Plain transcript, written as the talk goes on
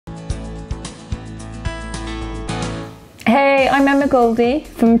Hey, I'm Emma Goldie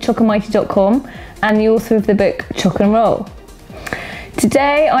from chocolatiers.com and the author of the book Choc and Roll.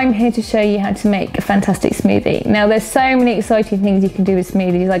 Today I'm here to show you how to make a fantastic smoothie. Now there's so many exciting things you can do with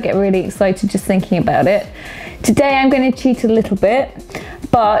smoothies. I get really excited just thinking about it. Today I'm going to cheat a little bit,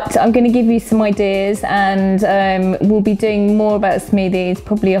 but I'm going to give you some ideas, and we'll be doing more about smoothies,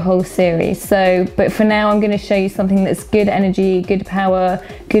 probably a whole series. But for now I'm going to show you something that's good energy, good power,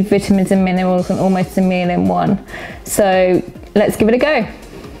 good vitamins and minerals, and almost a meal in one. So let's give it a go.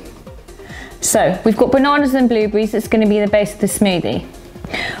 So we've got bananas and blueberries. That's going to be the base of the smoothie.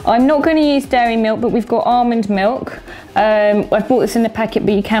 I'm not going to use dairy milk, but we've got almond milk. I've bought this in a packet,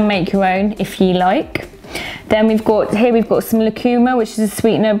 but you can make your own if you like. Then we've got some lucuma, which is a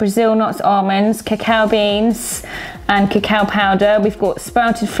sweetener, Brazil nuts, almonds, cacao beans and cacao powder. We've got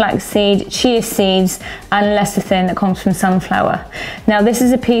sprouted flaxseed, chia seeds and lecithin that comes from sunflower. Now this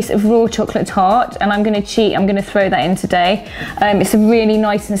is a piece of raw chocolate tart, and I'm going to cheat, I'm going to throw that in today. It's a really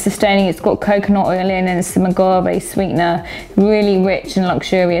nice and sustaining, it's got coconut oil in and some agave sweetener, really rich and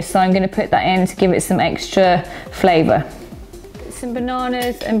luxurious, so I'm going to put that in to give it some extra flavour. Put some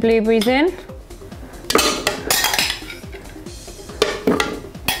bananas and blueberries in.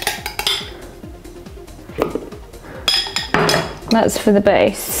 That's for the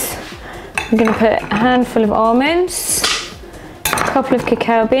base. I'm going to put a handful of almonds, a couple of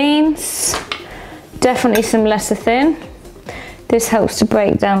cacao beans, definitely some lecithin. This helps to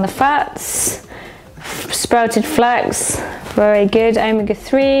break down the fats. Sprouted flax, very good.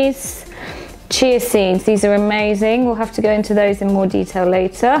 Omega-3s. Chia seeds, these are amazing. We'll have to go into those in more detail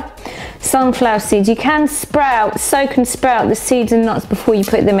later. Sunflower seeds, you can soak and sprout the seeds and nuts before you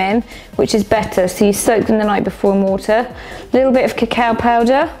put them in, which is better. So you soak them the night before in water. A little bit of cacao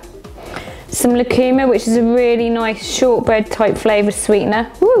powder, some lucuma, which is a really nice shortbread type flavour sweetener.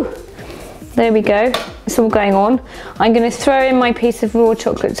 Woo! There we go, it's all going on. I'm going to throw in my piece of raw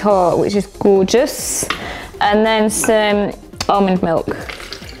chocolate tart, which is gorgeous, and then some almond milk.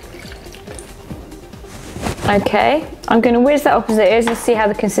 Okay, I'm going to whiz that up as it is and see how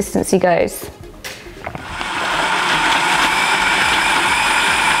the consistency goes.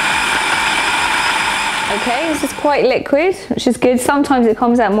 Okay, this is quite liquid, which is good. Sometimes it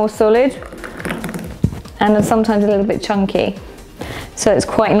comes out more solid and then sometimes a little bit chunky. So it's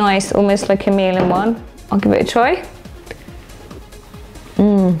quite nice, almost like a meal in one. I'll give it a try.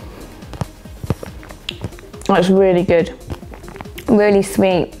 That's really good. Really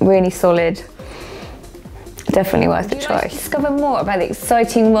sweet, really solid. Definitely worth a try. If you'd like to discover more about the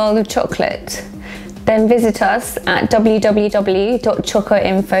exciting world of chocolate, then visit us at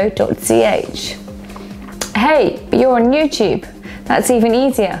www.chocoinfo.ch. Hey, but you're on YouTube. That's even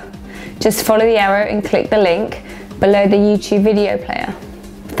easier. Just follow the arrow and click the link below the YouTube video player.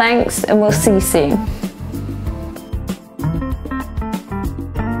 Thanks, and we'll see you soon.